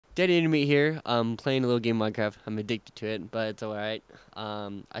Dead Enemy here. Playing a little game of Minecraft. I'm addicted to it, but it's alright.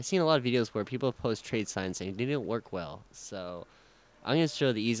 I've seen a lot of videos where people post trade signs and they didn't work well. So I'm gonna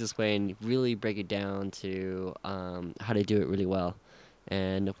show the easiest way and really break it down to how to do it really well.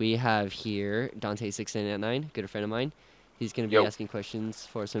 And we have here Dante6989, good friend of mine. He's gonna be Yo. asking questions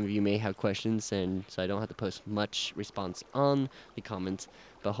for some of you may have questions, and so I don't have to post much response on the comments.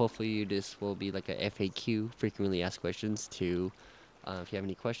 But hopefully this will be like a FAQ, frequently asked questions to if you have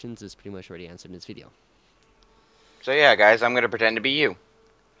any questions, it's pretty much already answered in this video. So yeah, guys, I'm gonna pretend to be you.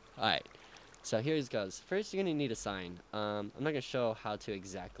 Alright, so here it goes. First, you're going to need a sign. I'm not going to show how to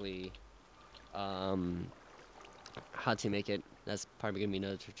exactly, how to make it. That's probably going to be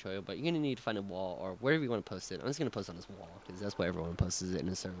another tutorial, but you're going to need to find a wall or wherever you want to post it. I'm just going to post on this wall, because that's where everyone posts it in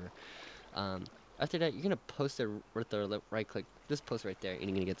the server. After that, you're going to post it with the right click, this post right there, and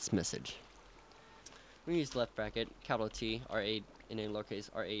you're going to get this message. We're going to use the left bracket, capital T, R8, and then lowercase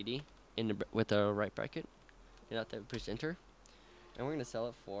R80, with the right bracket. And after that, push enter. And we're gonna sell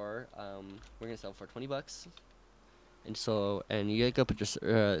it for 20 bucks. And so, and you gotta put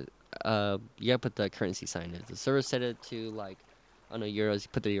your you gotta put the currency sign. If the server set it to like, I don't know, euros,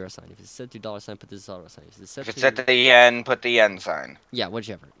 put the euro sign. If it's set to dollar sign, put the dollar sign. If it's set If it's to, set to the yen, put the yen sign. yeah,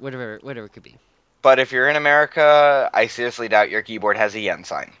 whatever it could be. But if you're in America, I seriously doubt your keyboard has a yen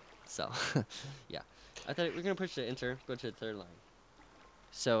sign. So, yeah, I thought we're gonna push the enter, go to the third line.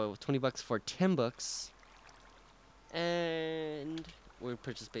 So 20 bucks for 10 bucks, and we'll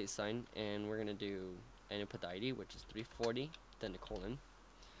purchase base sign, and we're gonna do and put the ID, which is 340, then the colon.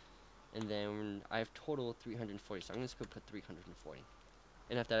 And then I have total 340, so I'm just going to put 340.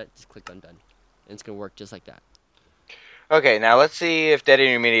 And after that, just click on done. And it's going to work just like that. Okay, now let's see if Dead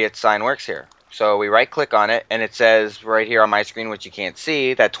Intermediate sign works here. So we right click on it, and it says right here on my screen, which you can't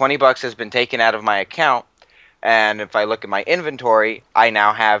see, that 20 bucks has been taken out of my account. And if I look at my inventory, I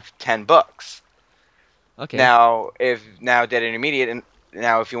now have 10 bucks. Okay. Now, Dead Intermediate, and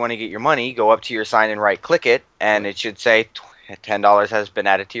now if you want to get your money, go up to your sign and right click it, and it should say $10 has been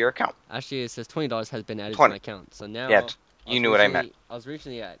added to your account. Actually, it says $20 has been added to 20. my account. So now, Yeah, you knew what I meant. I was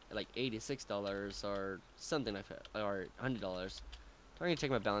originally at like $86 or something like that, or $100. I'm going to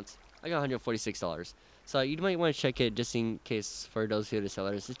check my balance. I got $146. So you might want to check it just in case for those who are the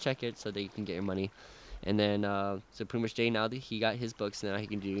sellers. Just check it so that you can get your money. And then, so pretty much Jay, now that he got his books, now he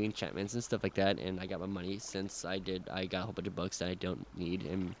can do enchantments and stuff like that. And I got my money since I got a whole bunch of books that I don't need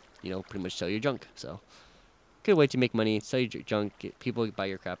and, pretty much sell your junk. So, good way to make money, sell your junk, get people buy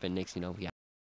your crap, and next, yeah.